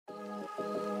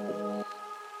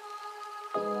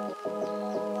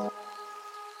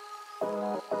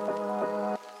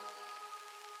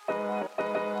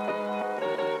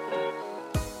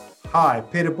Hi,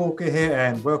 Peter Balker here,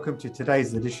 and welcome to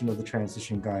today's edition of the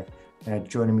Transition Guide.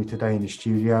 Joining me today in the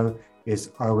studio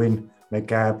is Owen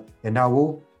McGab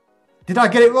Enowell. Did I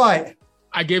get it right?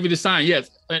 I gave you the sign, yes.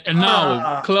 And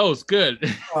now, close, good. Do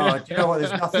you know what?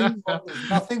 There's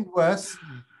nothing worse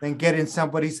than getting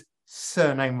somebody's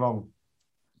surname wrong.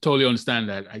 Totally understand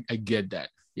that. I get that,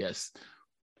 yes.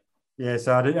 Yeah,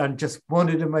 so I just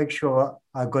wanted to make sure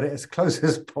I got it as close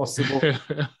as possible.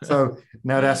 So,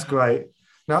 no, that's great.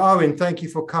 Now, Owen, thank you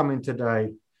for coming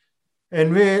today. And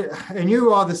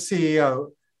you are the CEO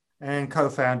and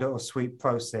co-founder of Sweet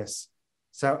Process.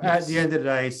 So At the end of the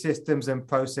day, systems and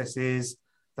processes,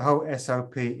 the whole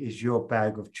SOP is your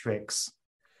bag of tricks.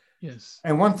 Yes.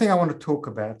 And one thing I want to talk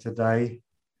about today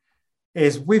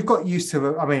is we've got used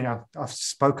to, I've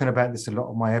spoken about this a lot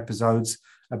on my episodes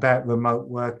about remote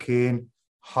working,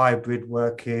 hybrid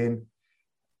working,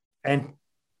 and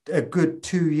a good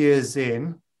 2 years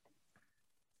in,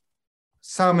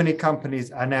 so many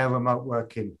companies are now remote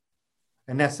working,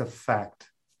 and that's a fact.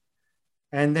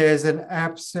 And there's an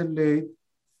absolute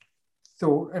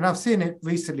thought, and I've seen it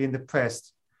recently in the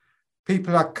press,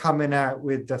 people are coming out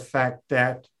with the fact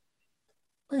that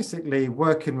basically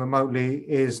working remotely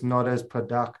is not as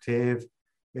productive,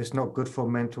 it's not good for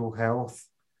mental health,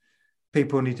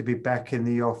 people need to be back in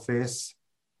the office,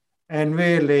 and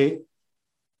really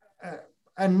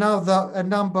a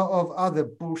number of other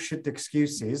bullshit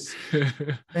excuses.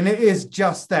 And it is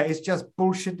just that, it's just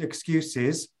bullshit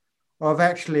excuses of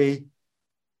actually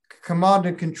command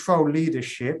and control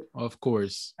leadership. Of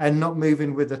course. And not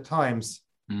moving with the times.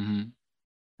 Mm-hmm.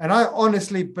 And I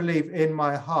honestly believe in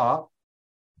my heart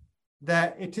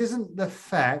that it isn't the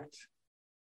fact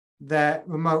that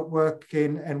remote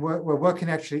working and we're working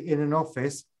actually in an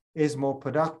office is more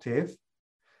productive.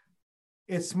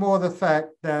 It's more the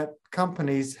fact that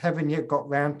companies haven't yet got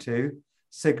round to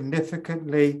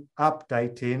significantly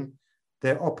updating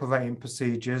their operating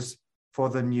procedures for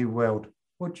the new world.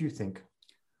 What do you think?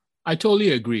 I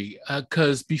totally agree.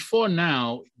 Because before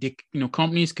now,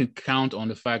 companies can count on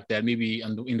the fact that maybe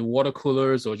in the water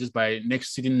coolers or just by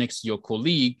sitting next to your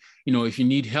colleague, if you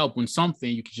need help with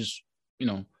something, you can just,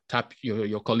 tap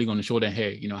your colleague on the shoulder.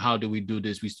 Hey, how do we do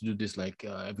this? We used to do this like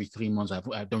every 3 months.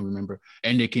 I don't remember.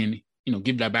 And they can,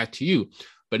 give that back to you.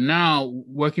 But now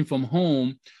working from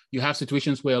home, you have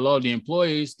situations where a lot of the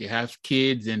employees, they have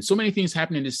kids and so many things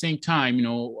happen at the same time,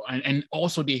 and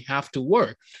also they have to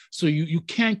work. So you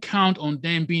can't count on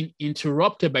them being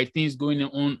interrupted by things going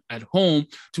on at home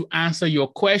to answer your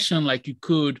question like you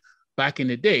could back in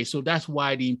the day. So that's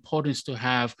why the importance to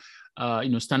have,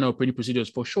 standard operating procedures,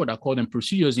 for short, I call them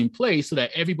procedures, in place so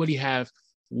that everybody have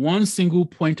one single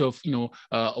point of,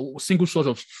 single source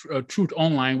of truth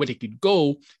online where they could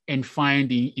go and find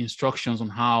the instructions on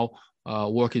how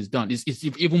work is done. It's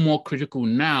even more critical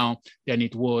now than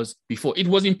it was before. It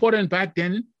was important back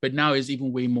then, but now it's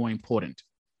even way more important.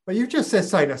 But you just said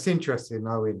something that's interesting,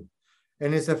 Owen,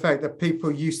 and it's the fact that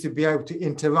people used to be able to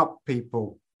interrupt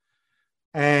people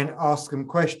and ask them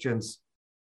questions.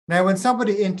 Now, when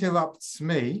somebody interrupts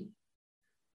me,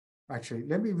 actually,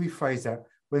 let me rephrase that.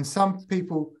 When some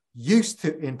people used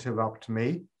to interrupt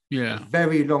me a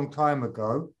very long time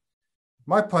ago,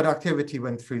 my productivity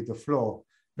went through the floor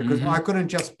because I couldn't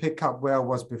just pick up where I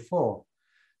was before.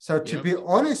 So to be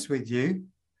honest with you,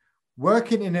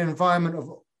 working in an environment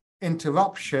of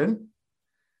interruption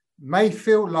may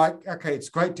feel like, okay, it's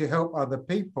great to help other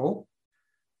people,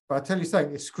 but I tell you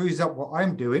something, it screws up what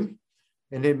I'm doing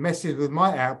and it messes with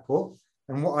my output.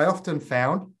 And what I often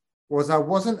found was I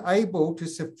wasn't able to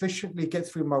sufficiently get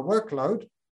through my workload.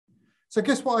 So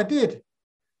guess what I did?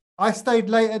 I stayed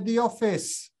late at the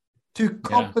office to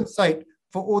compensate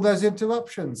for all those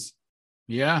interruptions.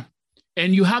 Yeah.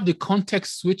 And you have the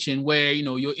context switching where,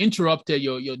 you're interrupted,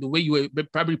 you're the way you were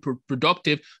probably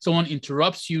productive, someone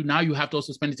interrupts you. Now you have to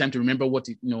also spend the time to remember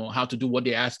how to do what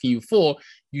they're asking you for.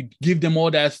 You give them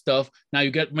all that stuff. Now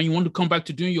when you want to come back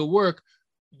to doing your work,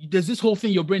 there's this whole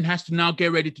thing, your brain has to now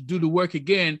get ready to do the work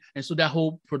again. And so that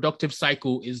whole productive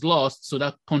cycle is lost. So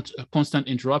that constant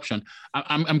interruption.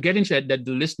 I'm getting to that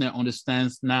the listener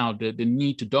understands now the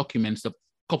need to document stuff,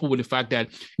 coupled with the fact that,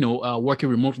 working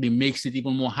remotely makes it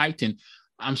even more heightened.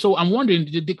 I'm wondering,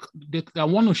 I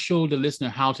want to show the listener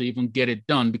how to even get it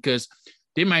done, because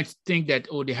they might think that,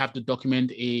 they have to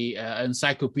document an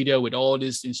encyclopedia with all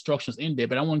these instructions in there,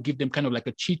 but I want to give them kind of like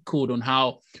a cheat code on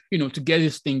how, to get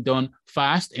this thing done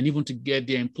fast and even to get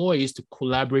their employees to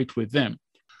collaborate with them.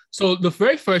 So the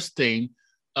very first thing,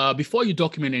 before you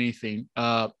document anything,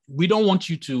 we don't want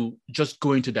you to just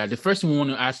go into that. The first thing we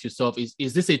want to ask yourself is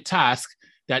this a task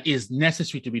that is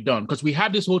necessary to be done? Because we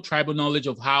have this whole tribal knowledge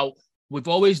of how we've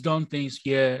always done things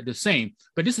here the same.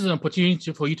 But this is an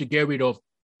opportunity for you to get rid of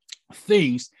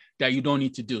things that you don't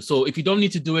need to do. So if you don't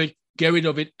need to do it, get rid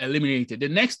of it, eliminate it. The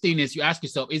next thing is you ask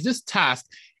yourself, is this task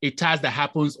a task that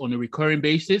happens on a recurring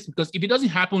basis? Because if it doesn't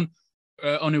happen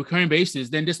on a recurring basis,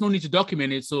 then there's no need to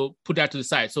document it. So put that to the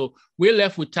side. So we're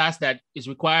left with tasks that is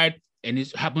required and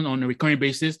is happening on a recurring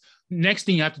basis. Next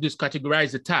thing you have to do is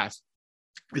categorize the task.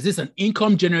 Is this an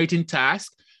income generating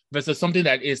task versus something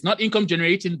that is not income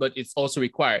generating, but it's also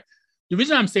required? The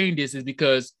reason I'm saying this is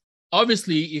because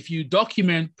obviously, if you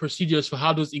document procedures for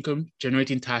how those income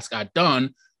generating tasks are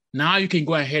done, now you can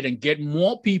go ahead and get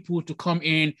more people to come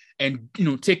in and,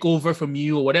 take over from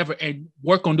you or whatever and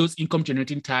work on those income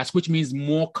generating tasks, which means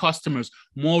more customers,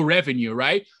 more revenue,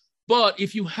 right? But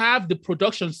if you have the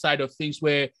production side of things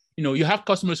where, you have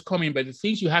customers coming, but the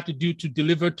things you have to do to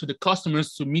deliver to the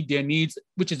customers to meet their needs,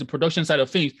 which is the production side of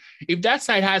things, if that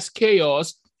side has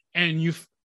chaos and you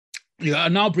are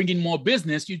now bringing more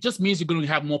business, it just means you're going to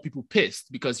have more people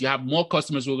pissed because you have more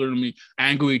customers who are going to be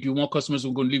angry with you, more customers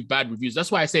who are going to leave bad reviews.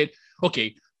 That's why I said,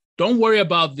 okay, don't worry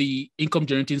about the income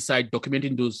generating side,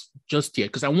 documenting those just yet,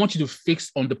 because I want you to fix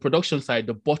on the production side,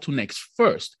 the bottlenecks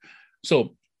first.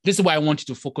 So this is what I want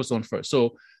you to focus on first.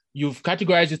 So you've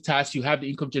categorized the tasks, you have the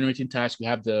income generating tasks, you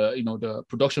have the, the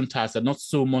production tasks that are not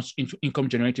so much income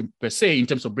generating per se in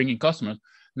terms of bringing customers.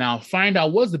 Now find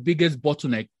out what's the biggest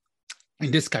bottleneck in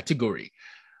this category,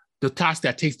 the task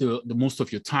that takes the most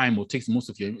of your time or takes most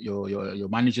of your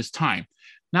manager's time.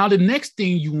 Now, the next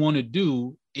thing you want to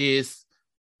do is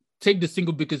take the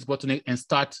single biggest bottleneck and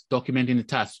start documenting the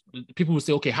task. People will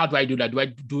say, okay, how do I do that? Do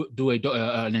I do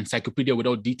an encyclopedia with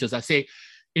all details? I say,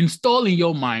 install in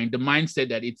your mind the mindset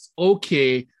that it's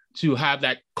okay to have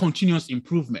that continuous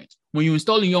improvement. When you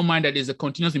install in your mind that there's a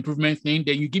continuous improvement thing,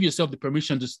 then you give yourself the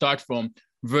permission to start from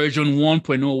version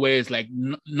 1.0 where it's like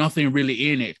nothing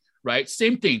really in it, right?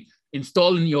 Same thing,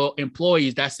 installing your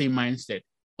employees that same mindset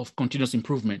of continuous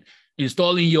improvement,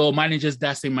 installing your managers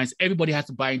that same mindset. Everybody has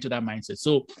to buy into that mindset.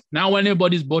 So now when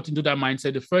everybody's bought into that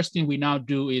mindset, the first thing we now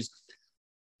do is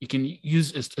you can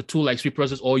use a tool like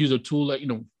SweetProcess or use a tool like,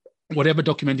 whatever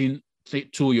documenting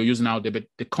tool you're using out there, but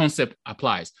the concept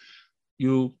applies.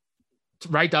 You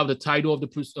write out the title of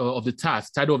the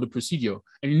task, title of the procedure,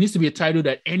 and it needs to be a title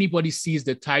that anybody sees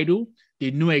the title, they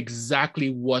know exactly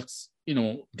what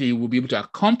they will be able to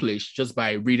accomplish just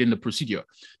by reading the procedure.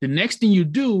 The next thing you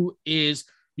do is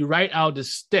you write out the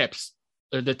steps,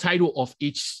 the title of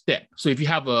each step. So if you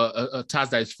have a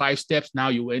task that is 5 steps, now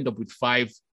you end up with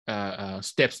 5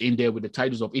 steps in there with the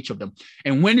titles of each of them.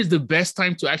 And when is the best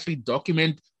time to actually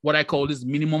document what I call this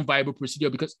minimum viable procedure?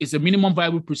 Because it's a minimum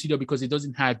viable procedure because it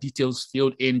doesn't have details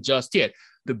filled in just yet.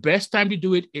 The best time to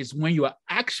do it is when you are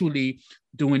actually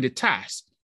doing the task.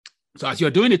 So as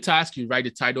you're doing the task, you write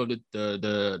the title of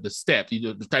the step,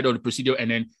 the title of the procedure,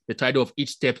 and then the title of each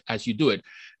step as you do it.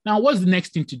 Now, what's the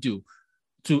next thing to do?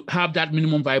 To have that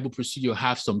minimum viable procedure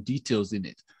have some details in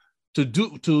it.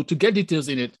 To get details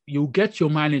in it, you get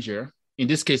your manager. In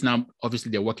this case, now,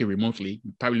 obviously, they're working remotely.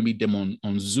 You probably meet them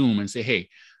on Zoom and say, hey,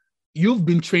 you've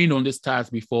been trained on this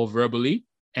task before verbally,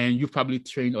 and you've probably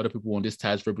trained other people on this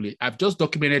task verbally. I've just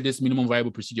documented this minimum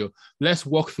viable procedure. Let's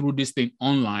walk through this thing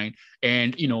online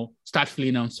and, start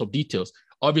filling out some details.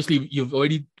 Obviously, you've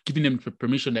already given them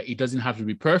permission that it doesn't have to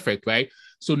be perfect, right?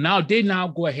 So now they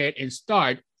go ahead and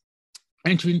start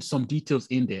entering some details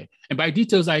in there. And by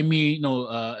details, I mean,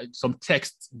 some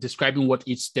text describing what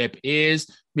each step is,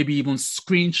 maybe even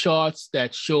screenshots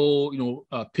that show,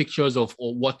 pictures of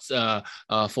or what's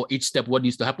for each step, what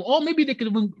needs to happen. Or maybe they can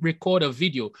even record a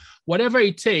video, whatever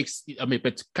it takes. I mean,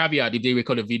 but caveat, if they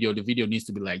record a video, the video needs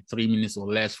to be like 3 minutes or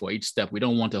less for each step. We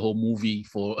don't want a whole movie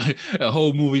for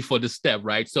the step,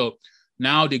 right? So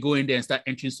now they go in there and start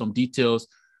entering some details.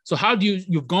 So how do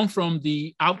you've gone from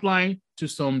the outline to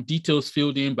some details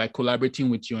filled in by collaborating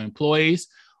with your employees.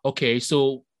 Okay,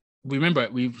 so remember,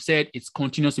 we've said it's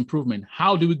continuous improvement.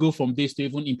 How do we go from this to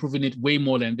even improving it way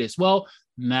more than this? Well,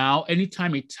 now,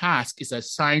 anytime a task is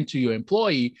assigned to your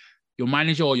employee, your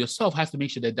manager or yourself has to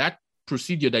make sure that that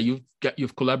procedure that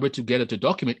you've collaborated together to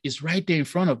document is right there in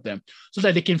front of them so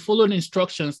that they can follow the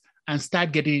instructions and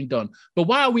start getting it done. But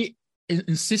why are we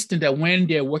insisting that when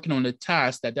they're working on a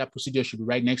task that procedure should be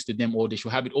right next to them or they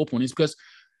should have it open? Is because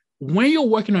when you're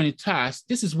working on a task,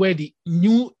 this is where the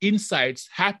new insights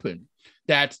happen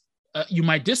that you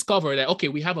might discover that, okay,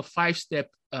 we have a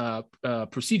 5-step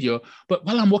procedure, but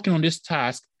while I'm working on this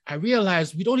task, I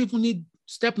realize we don't even need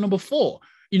step number 4.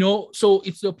 So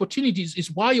it's the opportunities,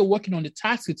 it's while you're working on the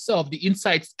task itself, the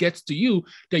insights gets to you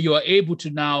that you are able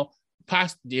to now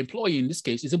pass, the employee in this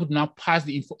case is able to now pass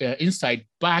the insight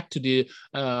back to the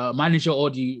manager or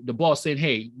the boss saying,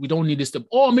 hey, we don't need this stuff.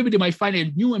 Or maybe they might find a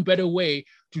new and better way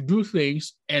to do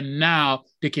things. And now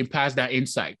they can pass that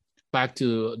insight back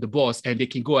to the boss and they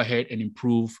can go ahead and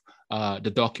improve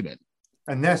the document.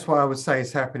 And that's what I would say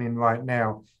is happening right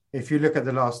now. If you look at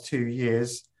the last 2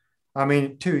 years, I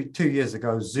mean, two years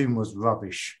ago, Zoom was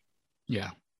rubbish.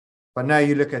 Yeah. But now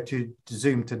you look at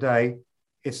Zoom today,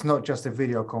 it's not just a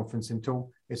video conferencing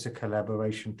tool, it's a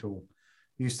collaboration tool.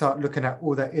 You start looking at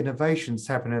all the innovations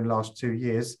happening in the last 2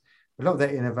 years. A lot of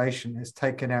that innovation has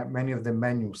taken out many of the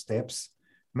manual steps,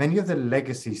 many of the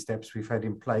legacy steps we've had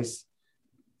in place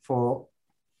for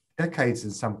decades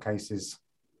in some cases.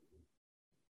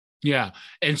 Yeah.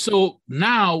 And so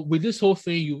now with this whole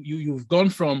thing, you've gone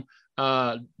from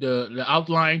the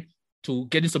outline to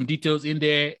getting some details in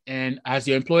there. And as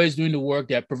your employers doing the work,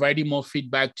 they're providing more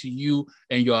feedback to you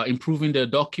and you're improving the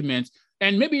documents.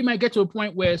 And maybe you might get to a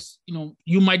point where,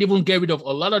 you might even get rid of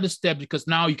a lot of the steps because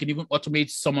now you can even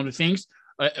automate some of the things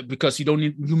because you don't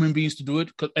need human beings to do it.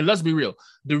 And let's be real.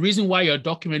 The reason why you're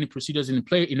documenting procedures in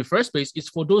the first place is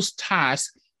for those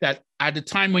tasks that at the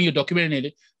time when you're documenting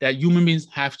it, that human beings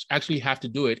have to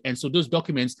do it. And so those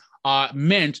documents are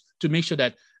meant to make sure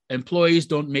that employees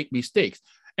don't make mistakes.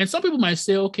 And some people might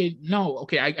say,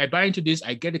 I buy into this,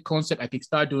 I get the concept, I can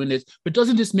start doing this, but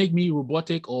doesn't this make me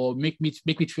robotic or make me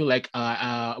feel like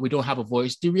we don't have a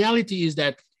voice? The reality is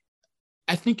that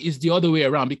I think it's the other way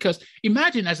around, because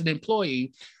imagine as an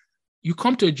employee, you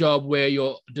come to a job where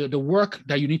the work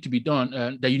that you need to be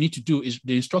done, that you need to do, is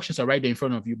the instructions are right there in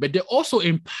front of you, but they also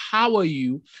empower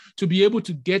you to be able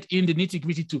to get in the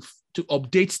nitty-gritty to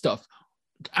update stuff,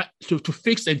 to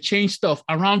fix and change stuff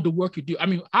around the work you do. I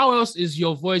mean, how else is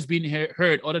your voice being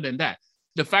heard other than that?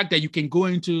 The fact that you can go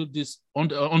into this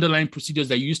underlying procedures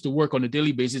that you used to work on a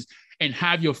daily basis and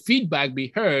have your feedback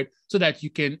be heard so that you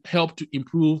can help to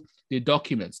improve the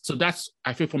documents. So that's,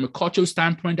 I feel, from a cultural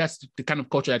standpoint, that's the kind of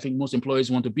culture I think most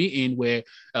employers want to be in, where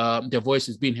their voice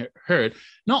is being heard.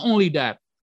 Not only that,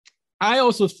 I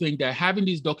also think that having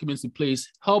these documents in place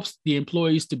helps the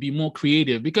employees to be more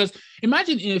creative, because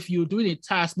imagine if you're doing a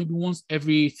task maybe once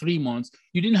every 3 months,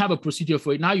 you didn't have a procedure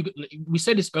for it. Now, we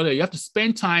said this earlier, you have to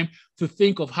spend time to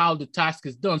think of how the task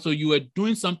is done. So you are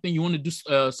doing something, you want to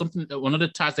do another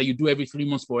task that you do every 3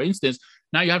 months, for instance.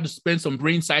 Now you have to spend some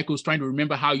brain cycles trying to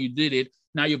remember how you did it.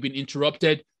 Now you've been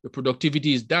interrupted, the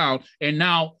productivity is down, and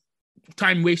now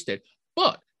time wasted.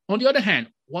 But on the other hand,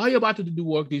 while you're about to do the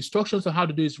work, the instructions on how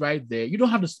to do is right there. You don't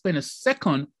have to spend a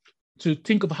second to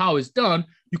think of how it's done.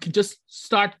 You can just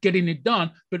start getting it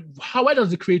done. But where does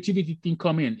the creativity thing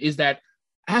come in? Is that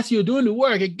as you're doing the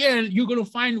work, again, you're going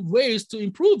to find ways to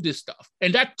improve this stuff.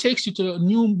 And that takes you to a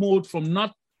new mode from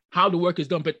not how the work is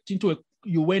done, but into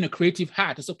you're wearing a creative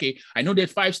hat. It's okay. I know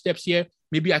there's 5 steps here.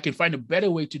 Maybe I can find a better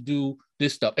way to do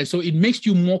this stuff. And so it makes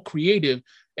you more creative,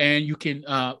 and you can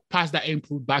pass that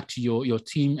input back to your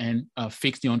team and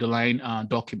fix the underlying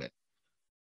document.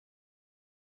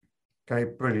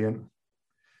 Okay, brilliant.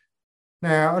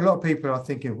 Now, a lot of people are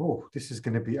thinking, oh, this is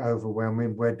going to be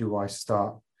overwhelming. Where do I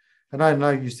start? And I know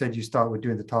you said you start with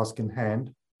doing the task in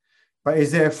hand, but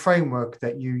is there a framework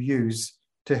that you use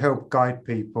to help guide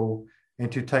people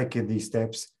into taking these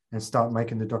steps and start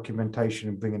making the documentation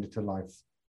and bringing it to life?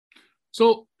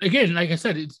 So again, like I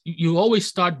said, you always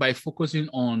start by focusing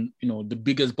on the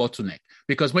biggest bottleneck,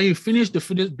 because when you finish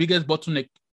the biggest bottleneck,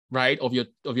 right, of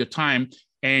your time,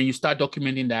 and you start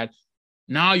documenting that,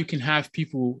 now you can have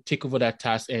people take over that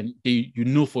task, and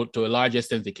to a large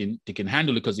extent they can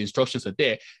handle it because the instructions are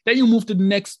there. Then you move to the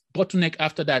next bottleneck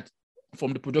after that,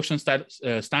 from the production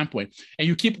standpoint, and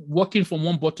you keep working from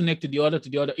one bottleneck to the other.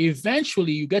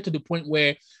 Eventually, you get to the point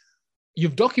where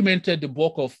you've documented the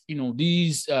bulk of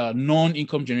these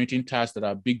non-income generating tasks that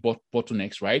are big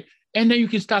bottlenecks, right? And then you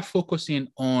can start focusing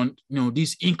on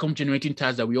these income generating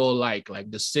tasks that we all like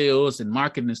the sales and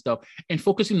marketing and stuff, and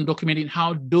focusing on documenting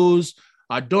how those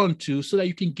are done too, so that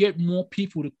you can get more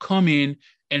people to come in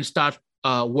and start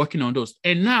working on those.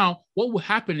 And now what will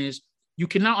happen is you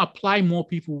can now apply more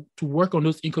people to work on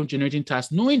those income generating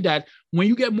tasks, knowing that when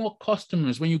you get more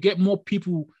customers, when you get more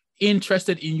people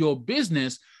interested in your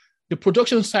business, the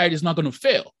production side is not going to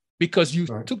fail, because you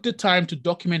took the time to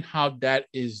document how that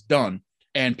is done,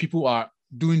 and people are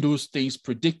doing those things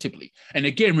predictably. And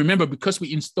again, remember, because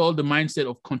we installed the mindset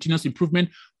of continuous improvement,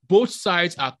 both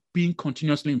sides are being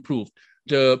continuously improved.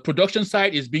 The production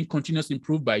side is being continuously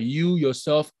improved by you,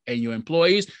 yourself, and your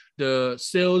employees. The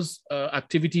sales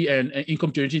activity and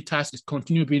income generating task is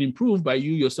continually being improved by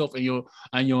you, yourself, and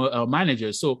your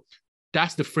managers. So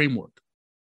that's the framework.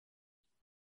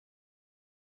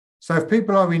 So if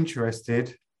people are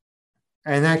interested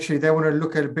and actually they want to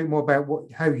look at a bit more about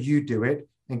how you do it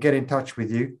and get in touch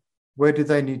with you, where do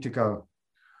they need to go?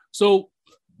 So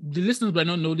the listeners might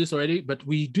not know this already, but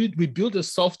we built a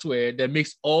software that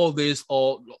makes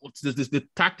the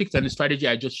tactics and the strategy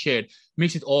I just shared,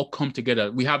 makes it all come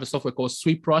together. We have a software called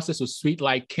Sweet Process, or Sweet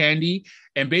Like Candy.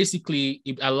 And basically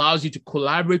it allows you to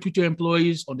collaborate with your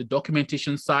employees on the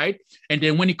documentation side. And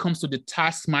then when it comes to the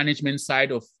task management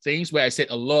side of things, where I said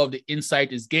a lot of the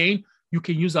insight is gained, you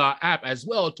can use our app as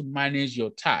well to manage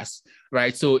your tasks,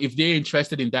 right? So if they're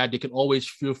interested in that, they can always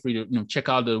feel free to check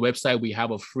out the website. We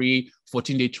have a free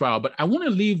 14-day trial. But I want to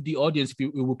leave the audience, if you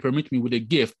will permit me, with a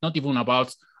gift, not even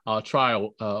about our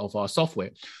trial of our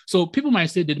software. So people might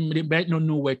say they might not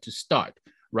know where to start,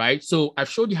 right? So I've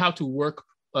showed you how to work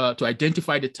to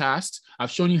identify the tasks.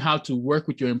 I've shown you how to work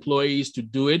with your employees to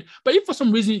do it. But if for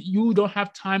some reason you don't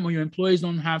have time, or your employees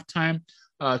don't have time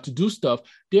to do stuff,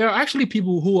 there are actually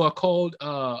people who are called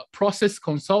process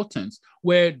consultants,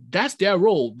 where that's their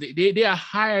role. They are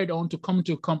hired on to come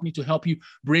to a company to help you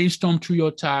brainstorm through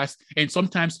your tasks, and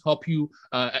sometimes help you,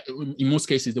 in most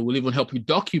cases, they will even help you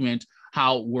document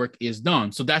how work is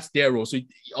done. So that's their role. So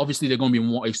obviously they're going to be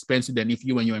more expensive than if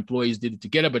you and your employees did it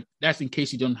together, but that's in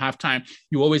case you don't have time.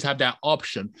 You always have that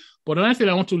option. But another thing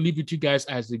I want to leave with you guys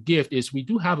as a gift is we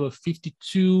do have a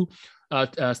 52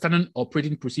 standard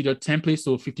operating procedure templates,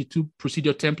 so 52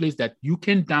 procedure templates that you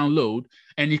can download,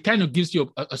 and it kind of gives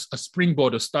you a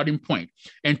springboard, a starting point.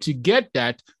 And to get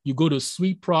that, you go to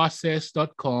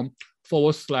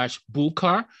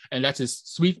sweetprocess.com/Boolkar, and that is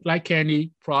sweet like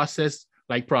candy, process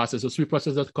like process. So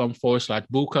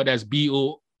sweetprocess.com/Boolkar. That's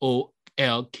BOOLKAH.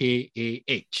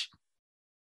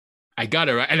 I got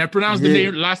it right, and I pronounced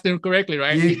the last name correctly,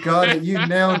 right? You got it. You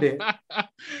nailed it.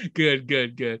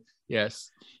 Good.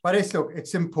 Yes. But it's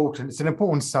important. It's an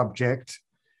important subject.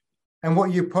 And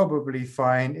what you probably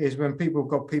find is when people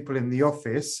got people in the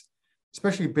office,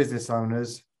 especially business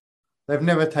owners, they've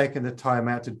never taken the time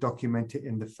out to document it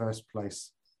in the first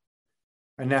place.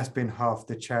 And that's been half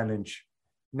the challenge.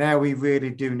 Now we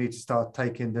really do need to start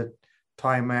taking the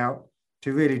time out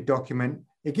to really document.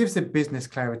 It gives the business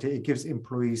clarity. It gives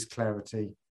employees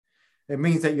clarity. It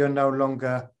means that you're no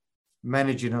longer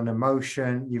managing on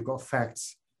emotion. You've got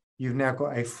facts. You've now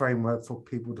got a framework for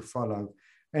people to follow.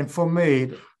 And for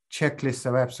me, checklists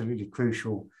are absolutely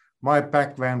crucial. My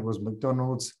background was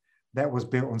McDonald's. That was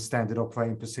built on standard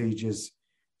operating procedures.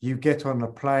 You get on a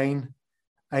plane,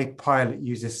 a pilot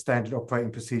uses standard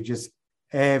operating procedures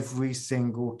every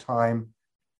single time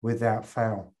without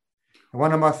fail. And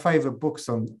one of my favorite books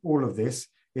on all of this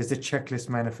is the Checklist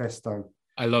Manifesto.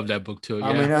 I love that book too. Yeah.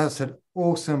 I mean, that's an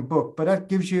awesome book, but that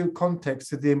gives you context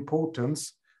to the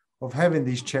importance of having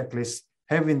these checklists,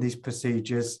 having these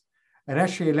procedures, and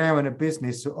actually allowing a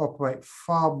business to operate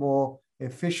far more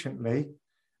efficiently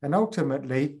and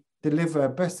ultimately deliver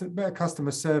better customer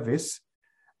service,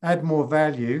 add more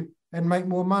value, and make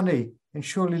more money. And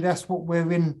surely that's what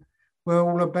we're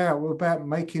all about. We're about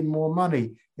making more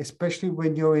money, especially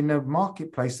when you're in a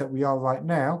marketplace that we are right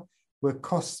now, where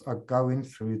costs are going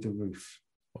through the roof.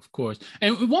 Of course.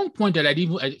 And one point that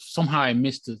I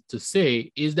missed to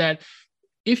say is that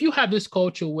if you have this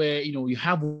culture where, you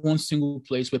have one single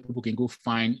place where people can go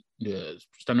find the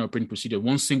standard operating procedure,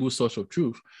 one single source of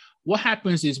truth, what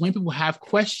happens is when people have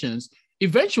questions,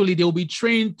 eventually they will be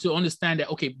trained to understand that,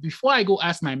 okay, before I go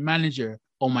ask my manager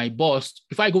or my boss,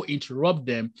 if I go interrupt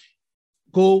them,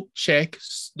 go check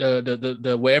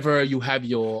the wherever you have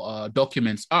your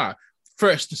documents are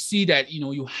first to see that,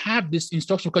 you have this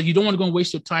instruction, because you don't want to go and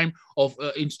waste your time of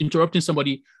interrupting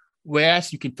somebody.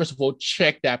 Whereas you can, first of all,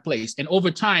 check that place. And over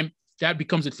time, that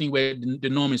becomes a thing where the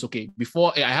norm is, okay,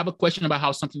 before I have a question about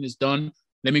how something is done,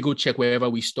 let me go check wherever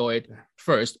we store it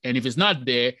first. And if it's not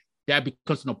there, that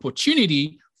becomes an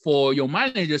opportunity for your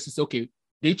managers to say, okay,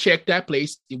 they checked that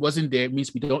place. It wasn't there. It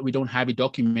means we don't have it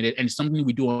documented. And it's something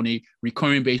we do on a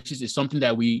recurring basis. It's something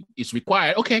that is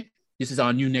required. Okay, this is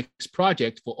our new next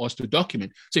project for us to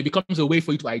document. So it becomes a way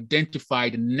for you to identify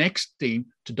the next thing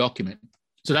to document.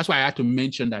 So that's why I had to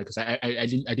mention that, because I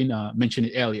didn't mention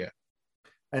it earlier.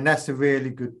 And that's a really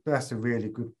good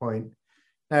point.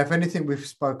 Now, if anything we've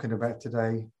spoken about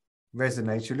today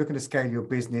resonates, you're looking to scale your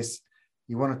business,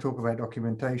 you want to talk about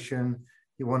documentation,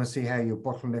 you want to see how your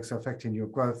bottlenecks are affecting your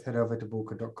growth, head over to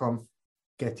boolkar.com,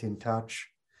 get in touch.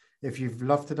 If you've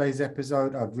loved today's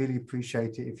episode, I'd really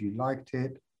appreciate it if you liked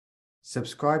it.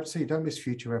 Subscribe so you don't miss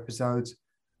future episodes.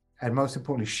 And most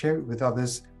importantly, share it with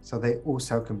others so they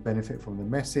also can benefit from the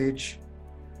message.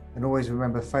 And always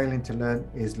remember, failing to learn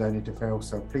is learning to fail.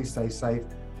 So please stay safe.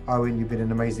 Owen, you've been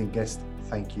an amazing guest.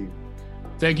 Thank you.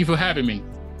 Thank you for having me.